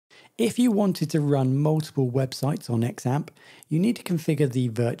If you wanted to run multiple websites on XAMPP, you need to configure the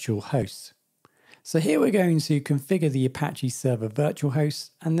virtual hosts. So here we're going to configure the Apache server virtual hosts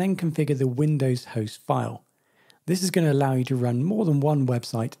and then configure the Windows host file. This is going to allow you to run more than one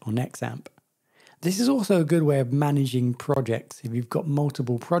website on XAMPP. This is also a good way of managing projects. If you've got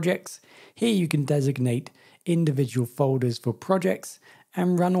multiple projects, here you can designate individual folders for projects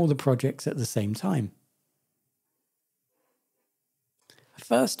and run all the projects at the same time.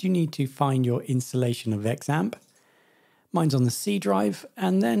 First, you need to find your installation of XAMPP. Mine's on the C drive,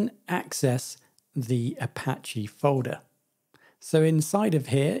 and then access the Apache folder. So inside of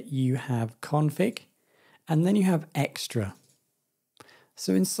here, you have config, and then you have extra.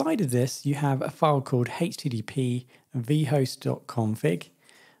 So inside of this, you have a file called http vhosts.config.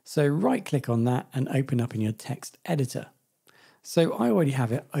 So right click on that and open up in your text editor. So I already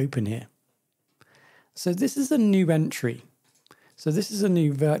have it open here. So this is a new entry. So this is a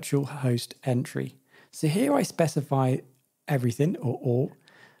new virtual host entry. So here I specify everything or all.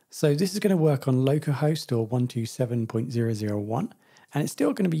 So this is going to work on localhost or 127.0.0.1, and it's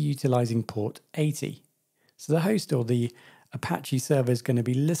still going to be utilizing port 80. So the host or the Apache server is going to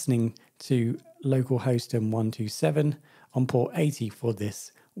be listening to localhost and 127 on port 80 for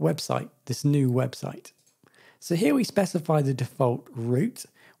this website, this new website. So here we specify the default root,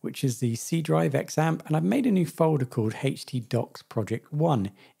 which is the C drive XAMPP, and I've made a new folder called htdocs project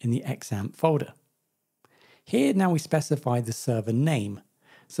 1 in the XAMPP folder. Here now we specify the server name.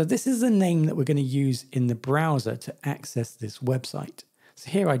 So this is the name that we're going to use in the browser to access this website.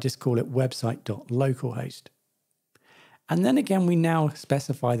 So here I just call it website.localhost. And then again, we now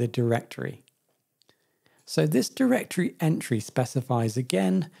specify the directory. So this directory entry specifies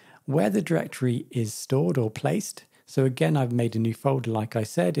again where the directory is stored or placed. So again, I've made a new folder, like I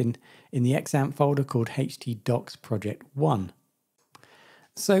said, in the XAMPP folder called htdocs project 1.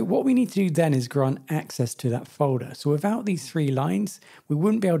 So what we need to do then is grant access to that folder. So without these 3 lines, we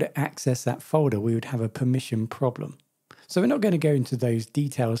wouldn't be able to access that folder. We would have a permission problem. So we're not going to go into those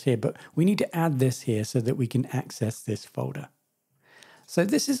details here, but we need to add this here so that we can access this folder. So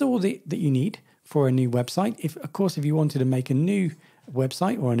this is all that you need for a new website. Of course, if you wanted to make a new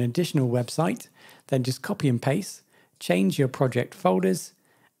website or an additional website, then just copy and paste, change your project folders,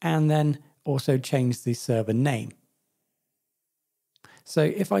 and then also change the server name. So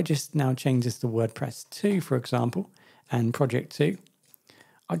if I just now change this to WordPress 2, for example, and project 2,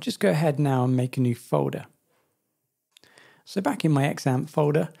 I'll just go ahead now and make a new folder. So back in my XAMPP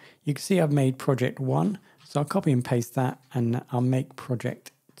folder, you can see I've made project 1. So I'll copy and paste that, and I'll make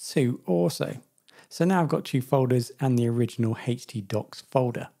project 2 also. So now I've got 2 folders and the original htdocs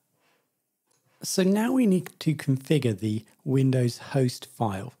folder. So now we need to configure the Windows host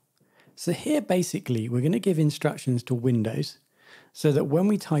file. So here basically we're going to give instructions to Windows so that when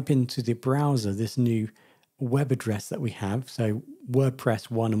we type into the browser this new web address that we have, so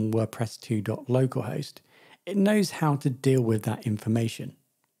WordPress 1 and WordPress 2.localhost, it knows how to deal with that information.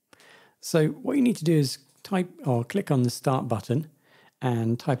 So what you need to do is type or click on the Start button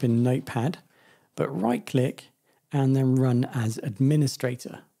and type in Notepad, but right click and then run as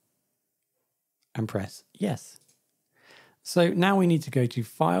administrator and press yes. So now we need to go to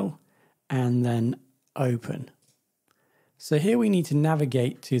File and then Open. So here we need to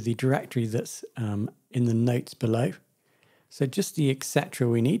navigate to the directory that's in the notes below. So just the etc.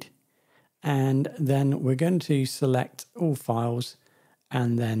 we need. And then we're going to select all files,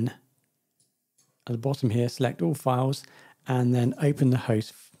 and then at the bottom here, select all files and then open the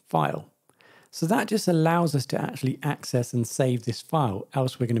host file. So that just allows us to actually access and save this file,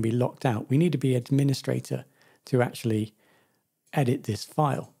 else we're going to be locked out. We need to be administrator to actually edit this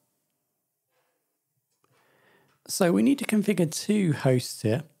file. So we need to configure 2 hosts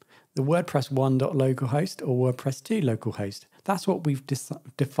here, the WordPress 1.localhost or WordPress 2 localhost. That's what we've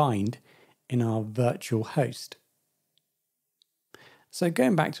defined in our virtual host. So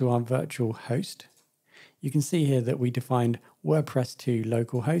going back to our virtual host, you can see here that we defined WordPress 2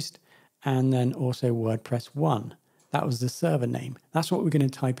 localhost and then also WordPress 1. That was the server name. That's what we're going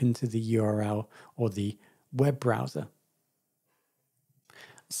to type into the URL or the web browser.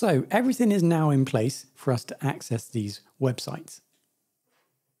 So everything is now in place for us to access these websites.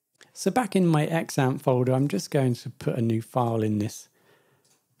 So back in my XAMPP folder, I'm just going to put a new file in this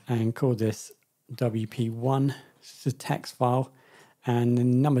and call this WP1. It's a text file. And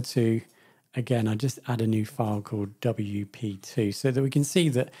in number 2, again, I just add a new file called WP2 so that we can see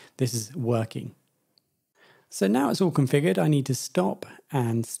that this is working. So now it's all configured. I need to stop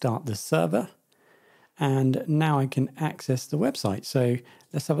and start the server. And now I can access the website. So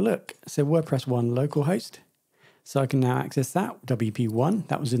let's have a look. So WordPress 1 localhost. So I can now access that, WP1,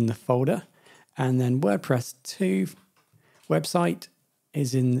 that was in the folder. And then WordPress 2 website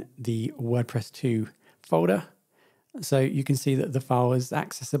is in the WordPress 2 folder. So you can see that the file is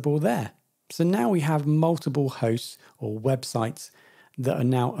accessible there. So now we have multiple hosts or websites that are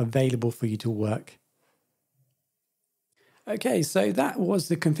now available for you to work. Okay, so that was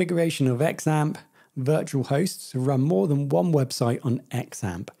the configuration of XAMPP Virtual Hosts to run more than one website on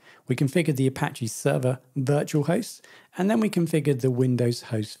XAMPP. We configured the Apache Server virtual hosts, and then we configured the Windows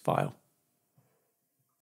host file.